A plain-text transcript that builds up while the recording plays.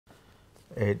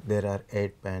There are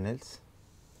 8 panels.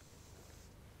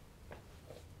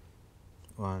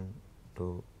 1,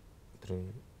 2, 3,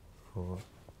 4,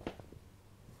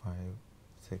 5,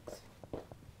 6,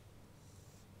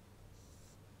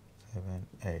 7,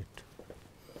 8.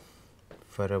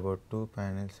 For about 2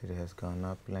 panels it has gone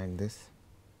up like this,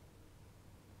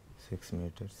 6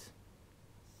 meters.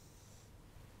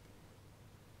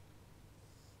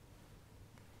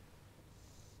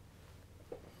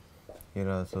 Here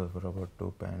also for about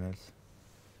 2 panels.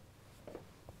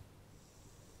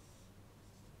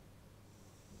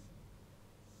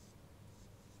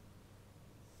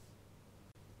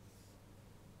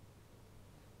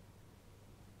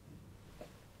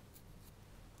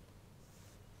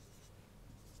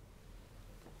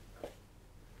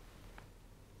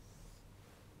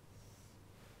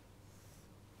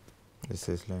 This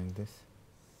is like this.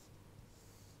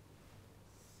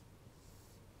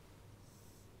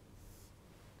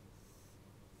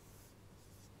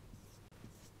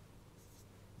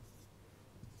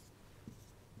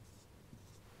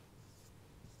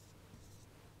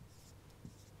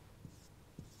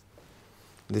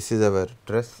 This is our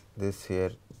truss. This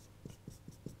here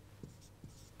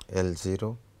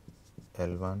L0,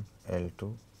 L1,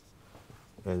 L2,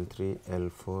 L3,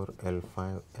 L4,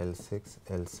 L5, L6,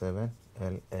 L7,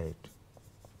 L8.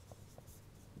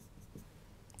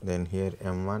 Then here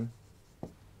M1,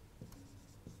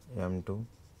 M2,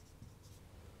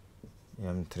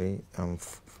 M3,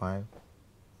 M5,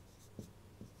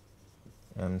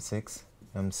 M6,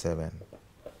 M7.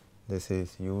 This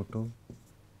is U2,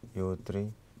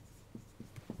 U3,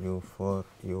 U4,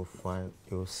 U5,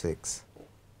 U6.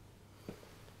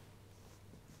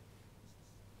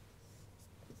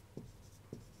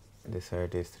 This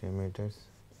height is 3 meters.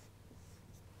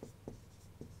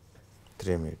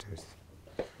 3 meters.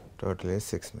 Total is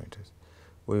 6 meters.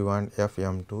 We want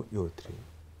FM2 U3.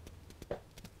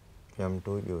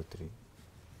 M2 U3.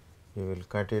 You will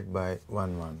cut it by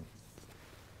 1 1.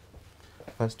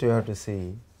 First you have to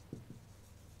see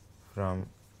from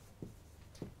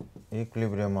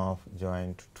equilibrium of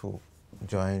joint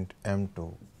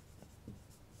M2.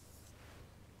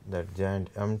 That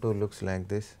joint M2 looks like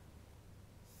this.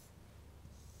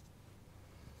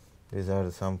 These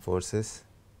are some forces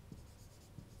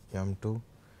M2.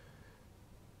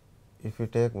 If you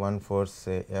take one force,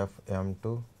 say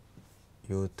FM2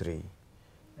 U3,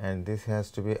 and this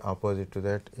has to be opposite to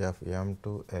that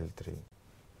FM2 L3.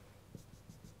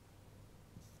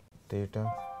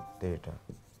 Theta, theta.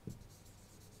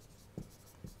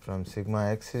 From sigma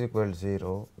x is equal to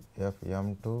 0,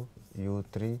 FM2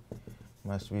 U3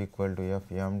 must be equal to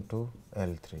FM2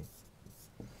 L3.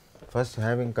 First,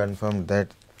 having confirmed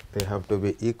that they have to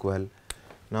be equal,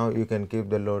 now you can keep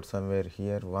the load somewhere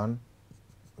here 1,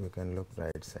 we can look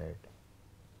right side.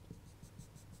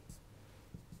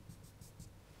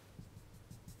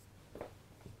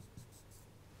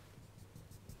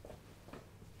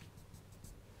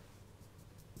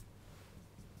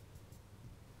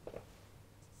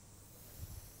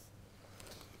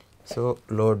 So,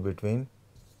 load between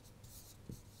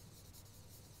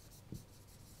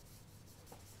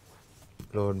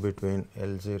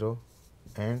L0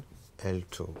 and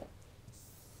L2.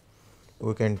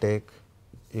 We can take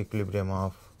equilibrium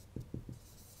of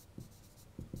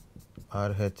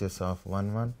RHS of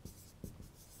 1 1,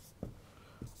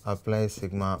 apply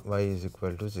sigma y is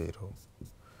equal to 0.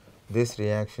 This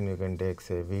reaction you can take,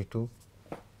 say V2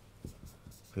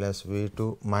 plus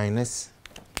V2 minus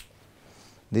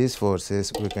these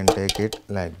forces, we can take it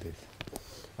like this.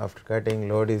 After cutting,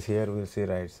 load is here, we will see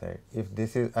right side. If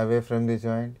this is away from the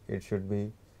joint, it should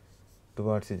be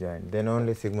towards the joint, then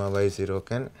only sigma y0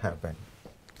 can happen.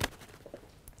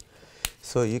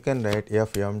 So, you can write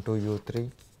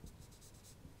FM2U3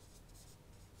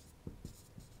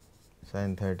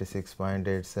 sin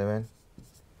 36.87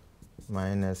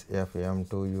 minus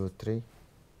FM2U3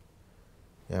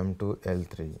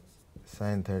 M2L3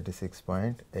 sin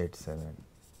 36.87.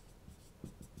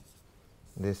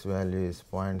 This value is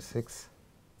 0.6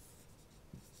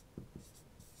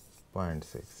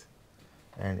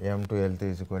 and M2L3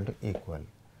 is equal to equal.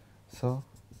 So,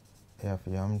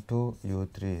 FM2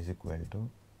 U3 is equal to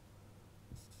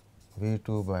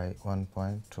V2 by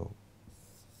 1.2.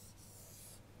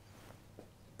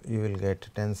 You will get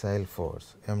tensile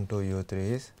force. M2 U3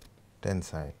 is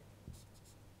tensile.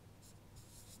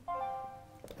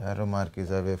 Arrow mark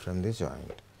is away from the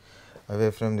joint.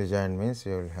 Away from the joint means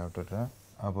you will have to draw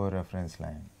above reference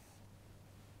line.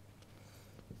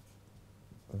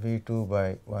 V2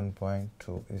 by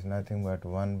 1.2 is nothing but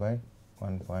 1 by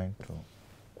 1.2.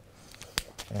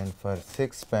 And for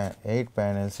 8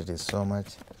 panels it is so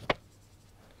much.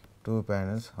 2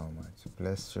 panels how much?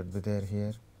 Plus should be there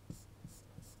here.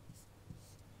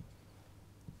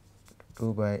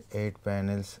 2 by 8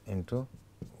 panels into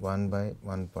 1 by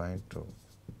 1.2.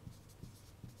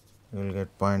 You will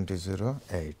get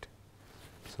 0.08.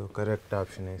 So correct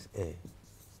option is A.